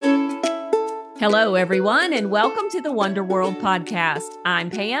Hello, everyone, and welcome to the Wonder World podcast.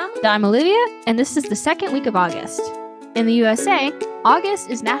 I'm Pam. I'm Olivia, and this is the second week of August. In the USA, August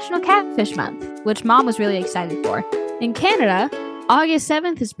is National Catfish Month, which Mom was really excited for. In Canada, August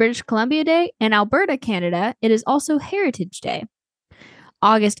 7th is British Columbia Day, and Alberta, Canada, it is also Heritage Day.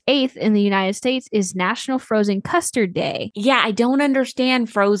 August 8th in the United States is National Frozen Custard Day. Yeah, I don't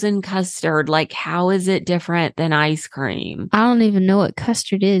understand frozen custard. Like, how is it different than ice cream? I don't even know what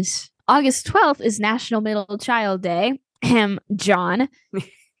custard is. August 12th is National Middle Child Day. John.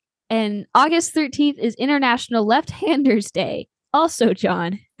 And August 13th is International Left-Handers Day. Also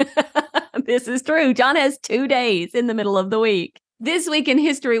John. This is true. John has 2 days in the middle of the week. This week in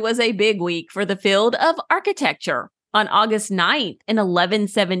history was a big week for the field of architecture. On August 9th, in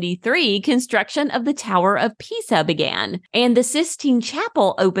 1173, construction of the Tower of Pisa began, and the Sistine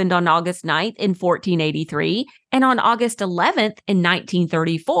Chapel opened on August 9th in 1483, and on August 11th in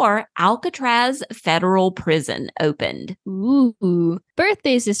 1934, Alcatraz Federal Prison opened. Ooh.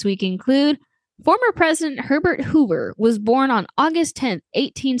 Birthdays this week include former President Herbert Hoover was born on August 10th,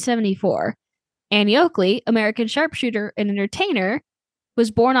 1874. Annie Oakley, American sharpshooter and entertainer,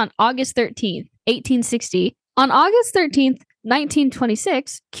 was born on August 13th, 1860. On August 13th,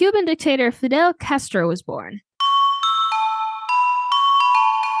 1926, Cuban dictator Fidel Castro was born.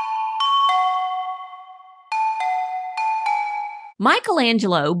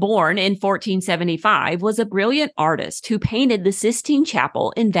 Michelangelo, born in 1475, was a brilliant artist who painted the Sistine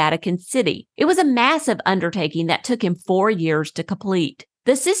Chapel in Vatican City. It was a massive undertaking that took him 4 years to complete.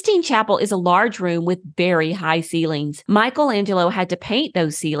 The Sistine Chapel is a large room with very high ceilings. Michelangelo had to paint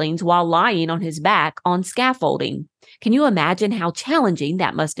those ceilings while lying on his back on scaffolding. Can you imagine how challenging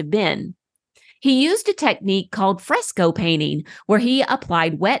that must have been? He used a technique called fresco painting, where he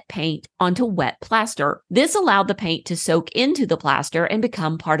applied wet paint onto wet plaster. This allowed the paint to soak into the plaster and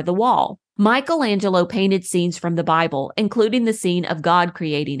become part of the wall. Michelangelo painted scenes from the Bible, including the scene of God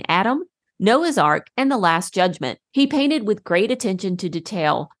creating Adam, Noah's Ark, and the Last Judgment. He painted with great attention to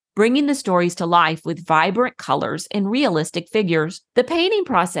detail, bringing the stories to life with vibrant colors and realistic figures. The painting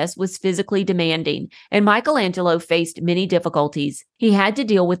process was physically demanding, and Michelangelo faced many difficulties. He had to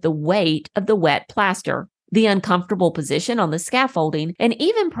deal with the weight of the wet plaster, the uncomfortable position on the scaffolding, and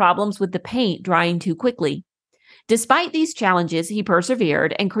even problems with the paint drying too quickly. Despite these challenges, he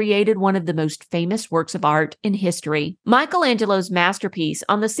persevered and created one of the most famous works of art in history. Michelangelo's masterpiece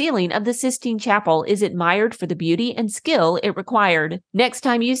on the ceiling of the Sistine Chapel is admired for the beauty and skill it required. Next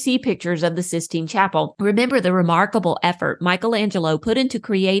time you see pictures of the Sistine Chapel, remember the remarkable effort Michelangelo put into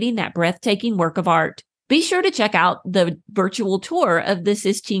creating that breathtaking work of art. Be sure to check out the virtual tour of the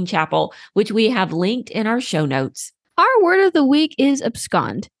Sistine Chapel, which we have linked in our show notes. Our word of the week is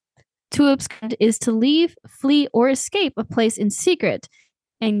abscond. To abscond is to leave, flee, or escape a place in secret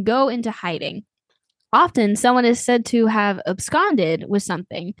and go into hiding. Often, someone is said to have absconded with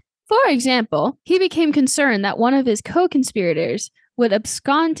something. For example, he became concerned that one of his co-conspirators would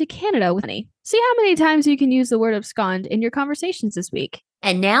abscond to Canada with money. See how many times you can use the word abscond in your conversations this week.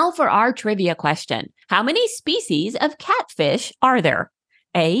 And now for our trivia question. How many species of catfish are there?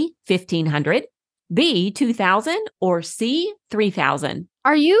 A, 1,500, B, 2,000, or C, 3,000?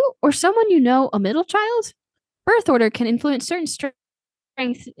 Are you or someone you know a middle child? Birth order can influence certain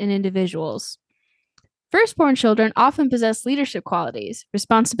strengths in individuals. Firstborn children often possess leadership qualities,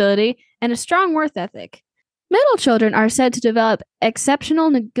 responsibility, and a strong work ethic. Middle children are said to develop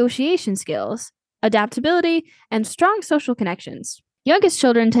exceptional negotiation skills, adaptability, and strong social connections. Youngest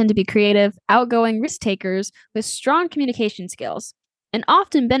children tend to be creative, outgoing risk takers with strong communication skills, and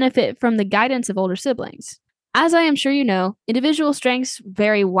often benefit from the guidance of older siblings. As I am sure you know, individual strengths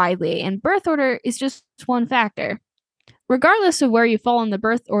vary widely, and birth order is just one factor. Regardless of where you fall in the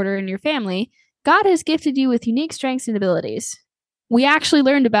birth order in your family, God has gifted you with unique strengths and abilities. We actually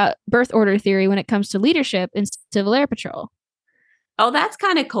learned about birth order theory when it comes to leadership in Civil Air Patrol. Oh, that's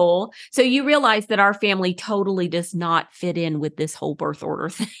kind of cool. So you realize that our family totally does not fit in with this whole birth order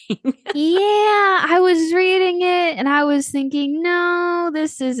thing. Yeah, I was reading it and I was thinking, no,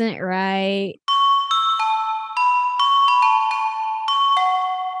 this isn't right.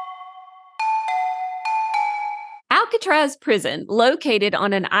 Alcatraz Prison, located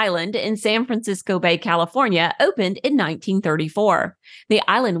on an island in San Francisco Bay, California, opened in 1934. The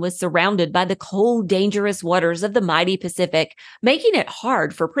island was surrounded by the cold, dangerous waters of the mighty Pacific, making it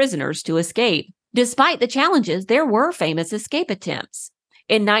hard for prisoners to escape. Despite the challenges, there were famous escape attempts.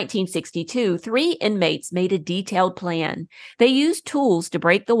 In 1962, 3 inmates made a detailed plan. They used tools to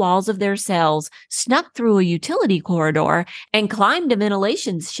break the walls of their cells, snuck through a utility corridor, and climbed a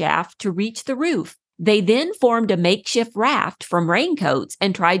ventilation shaft to reach the roof. They then formed a makeshift raft from raincoats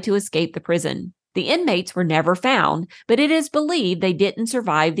and tried to escape the prison. The inmates were never found, but it is believed they didn't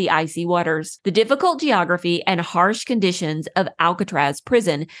survive the icy waters. The difficult geography and harsh conditions of Alcatraz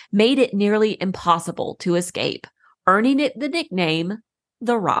prison made it nearly impossible to escape, earning it the nickname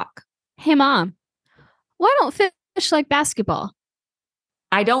The Rock. Hey, Mom, why don't fish like basketball?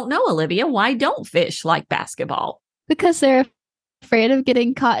 I don't know, Olivia. Why don't fish like basketball? Because they're afraid of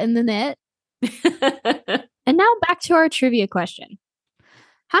getting caught in the net. And now back to our trivia question.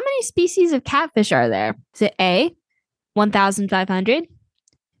 How many species of catfish are there? Is it A, 1,500,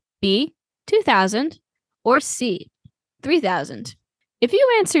 B, 2,000, or C, 3,000? If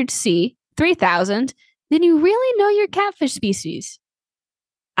you answered C, 3,000, then you really know your catfish species.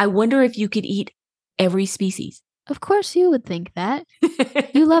 I wonder if you could eat every species. Of course you would think that.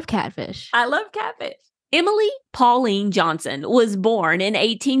 You love catfish. I love catfish. Emily Pauline Johnson was born in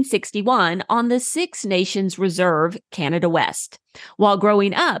 1861 on the Six Nations Reserve, Canada West. While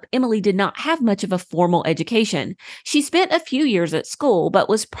growing up, Emily did not have much of a formal education. She spent a few years at school, but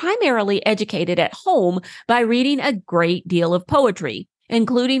was primarily educated at home by reading a great deal of poetry,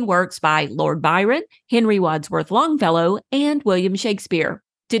 including works by Lord Byron, Henry Wadsworth Longfellow, and William Shakespeare.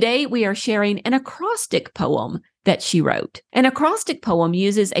 Today, we are sharing an acrostic poem that she wrote. An acrostic poem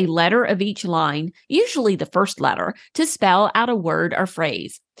uses a letter of each line, usually the first letter, to spell out a word or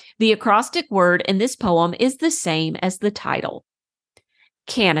phrase. The acrostic word in this poem is the same as the title.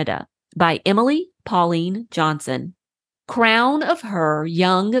 Canada by Emily Pauline Johnson. Crown of her,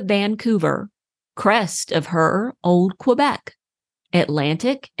 young Vancouver. Crest of her, old Quebec.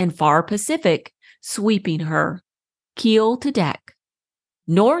 Atlantic and far Pacific, sweeping her, keel to deck.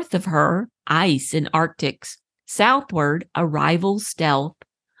 North of her, ice and Arctics. Southward, a rival's stealth.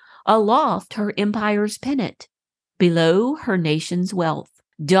 Aloft, her empire's pennant. Below, her nation's wealth.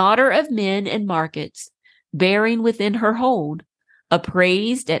 Daughter of men and markets, bearing within her hold,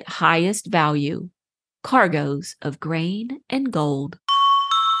 appraised at highest value, cargoes of grain and gold.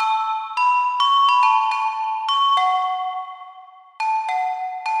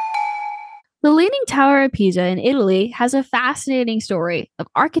 The Leaning Tower of Pisa in Italy has a fascinating story of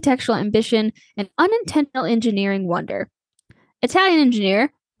architectural ambition and unintentional engineering wonder. Italian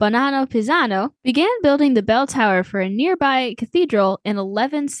engineer Bonanno Pisano began building the bell tower for a nearby cathedral in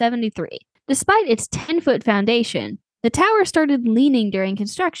 1173. Despite its 10-foot foundation, the tower started leaning during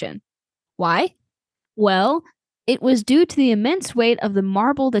construction. Why? Well, it was due to the immense weight of the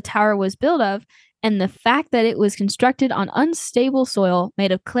marble the tower was built of and the fact that it was constructed on unstable soil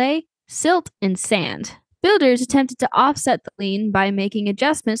made of clay, silt, and sand. Builders attempted to offset the lean by making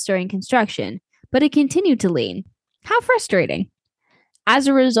adjustments during construction, but it continued to lean. How frustrating. As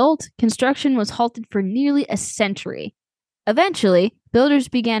a result, construction was halted for nearly a century. Eventually, builders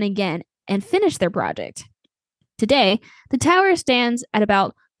began again and finished their project. Today, the tower stands at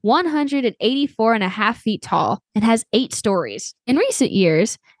about 184.5 feet tall and has 8 stories. In recent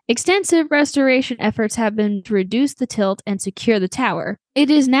years, extensive restoration efforts have been to reduce the tilt and secure the tower. It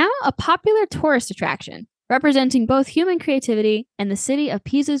is now a popular tourist attraction, representing both human creativity and the city of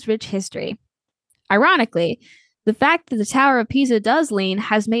Pisa's rich history. Ironically, the fact that the Tower of Pisa does lean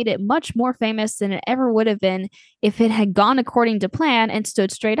has made it much more famous than it ever would have been if it had gone according to plan and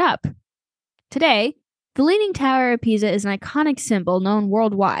stood straight up. Today, the Leaning Tower of Pisa is an iconic symbol known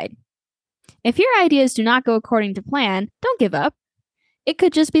worldwide. If your ideas do not go according to plan, don't give up. It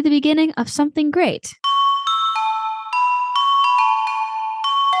could just be the beginning of something great.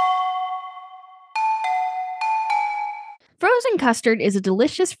 Frozen custard is a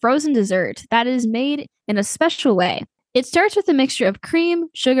delicious frozen dessert that is made in a special way. It starts with a mixture of cream,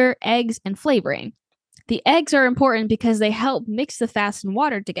 sugar, eggs, and flavoring. The eggs are important because they help mix the fats and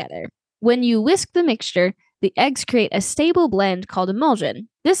water together. When you whisk the mixture, the eggs create a stable blend called emulsion.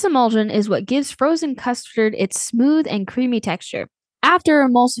 This emulsion is what gives frozen custard its smooth and creamy texture. After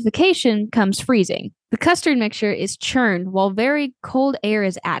emulsification comes freezing. The custard mixture is churned while very cold air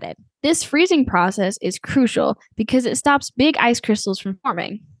is added. This freezing process is crucial because it stops big ice crystals from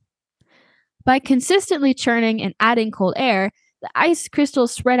forming. By consistently churning and adding cold air, the ice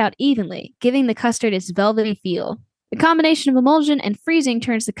crystals spread out evenly, giving the custard its velvety feel. The combination of emulsion and freezing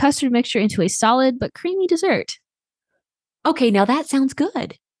turns the custard mixture into a solid but creamy dessert. Okay, now that sounds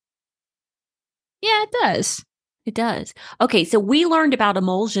good. Yeah, it does. It does. Okay, so we learned about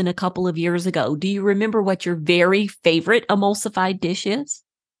emulsion a couple of years ago. Do you remember what your very favorite emulsified dish is?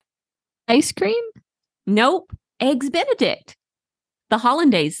 Ice cream? Nope. Eggs Benedict. The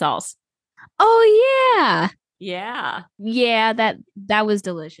hollandaise sauce. Oh, yeah. Yeah. Yeah, that was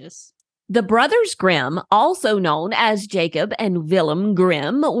delicious. The brothers Grimm, also known as Jacob and Wilhelm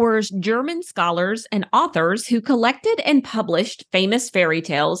Grimm, were German scholars and authors who collected and published famous fairy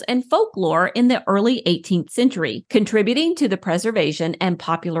tales and folklore in the early 18th century, contributing to the preservation and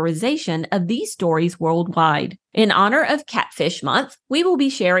popularization of these stories worldwide. In honor of Catfish Month, we will be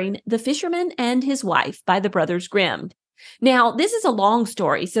sharing The Fisherman and His Wife by the Brothers Grimm. Now, this is a long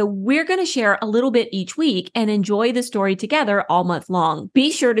story, so we're going to share a little bit each week and enjoy the story together all month long.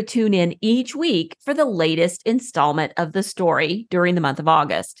 Be sure to tune in each week for the latest installment of the story during the month of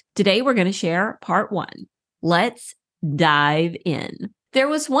August. Today, we're going to share part 1. Let's dive in. There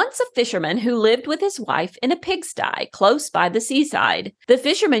was once a fisherman who lived with his wife in a pigsty close by the seaside. The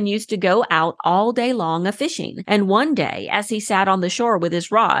fisherman used to go out all day long a-fishing, and one day, as he sat on the shore with his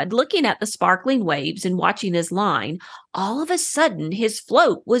rod, looking at the sparkling waves and watching his line, all of a sudden his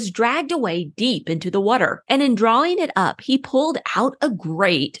float was dragged away deep into the water, and in drawing it up, he pulled out a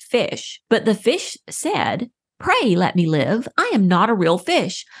great fish. But the fish said, "Pray let me live. I am not a real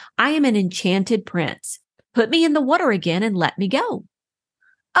fish. I am an enchanted prince. Put me in the water again and let me go."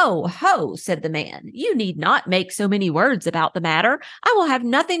 "Oh, ho," said the man, "you need not make so many words about the matter. I will have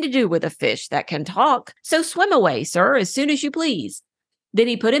nothing to do with a fish that can talk. So swim away, sir, as soon as you please." Then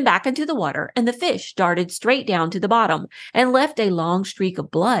he put him back into the water, and the fish darted straight down to the bottom and left a long streak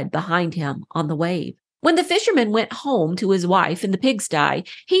of blood behind him on the wave. When the fisherman went home to his wife in the pigsty,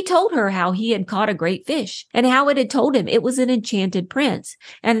 he told her how he had caught a great fish, and how it had told him it was an enchanted prince,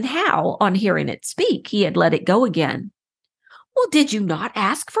 and how, on hearing it speak, he had let it go again. "Well, did you not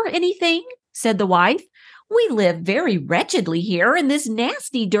ask for anything?" said the wife. "We live very wretchedly here in this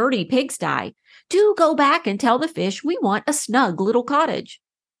nasty, dirty pigsty. Do go back and tell the fish we want a snug little cottage."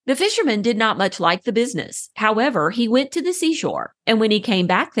 The fisherman did not much like the business. However, he went to the seashore, and when he came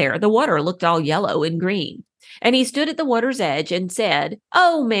back there, the water looked all yellow and green. And he stood at the water's edge and said,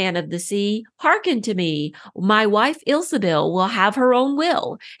 "O man of the sea, hearken to me. My wife Ilsebil will have her own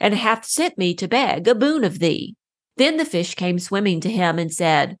will, and hath sent me to beg a boon of thee." Then the fish came swimming to him and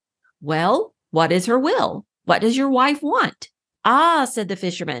said, "Well, what is her will? What does your wife want?" "Ah," said the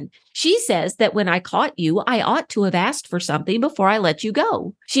fisherman, "she says that when I caught you, I ought to have asked for something before I let you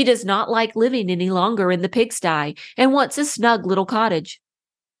go. She does not like living any longer in the pigsty and wants a snug little cottage."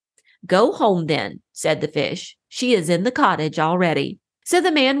 "Go home then," said the fish. "She is in the cottage already." So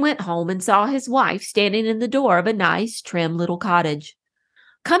the man went home and saw his wife standing in the door of a nice, trim little cottage.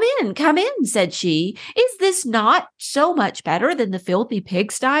 Come in, said she. "Is this not so much better than the filthy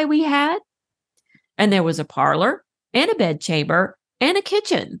pigsty we had?" And there was a parlor, and a bedchamber, and a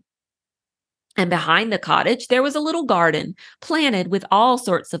kitchen. And behind the cottage there was a little garden, planted with all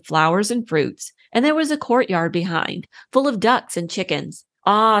sorts of flowers and fruits, and there was a courtyard behind, full of ducks and chickens.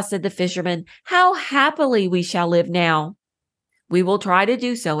 "Ah," said the fisherman, "how happily we shall live now." "We will try to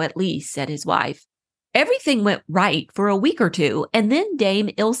do so at least," said his wife. Everything went right for a week or two, and then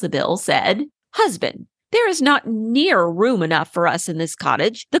Dame Ilsebil said, "Husband, there is not near room enough for us in this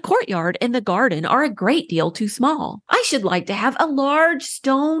cottage. The courtyard and the garden are a great deal too small. I should like to have a large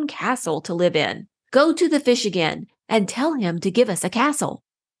stone castle to live in. Go to the fish again and tell him to give us a castle."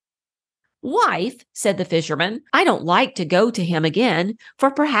 "Wife," said the fisherman, "I don't like to go to him again,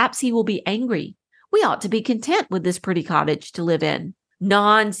 for perhaps he will be angry. We ought to be content with this pretty cottage to live in."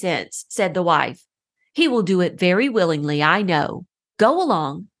 "Nonsense," said the wife. "He will do it very willingly, I know. Go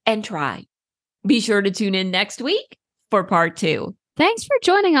along and try." Be sure to tune in next week for part 2. Thanks for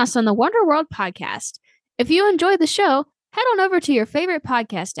joining us on the Wonder World podcast. If you enjoyed the show, head on over to your favorite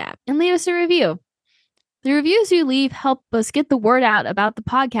podcast app and leave us a review. The reviews you leave help us get the word out about the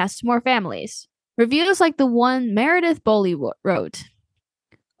podcast to more families. Reviews like the one Meredith Boley wrote.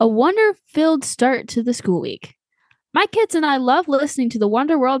 "A wonder-filled start to the school week. My kids and I love listening to the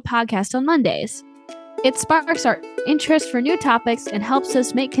Wonder World podcast on Mondays. It sparks our interest for new topics and helps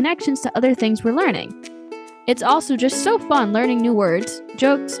us make connections to other things we're learning. It's also just so fun learning new words,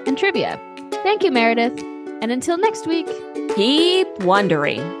 jokes, and trivia. Thank you, Meredith. And until next week, keep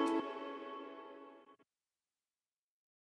wondering.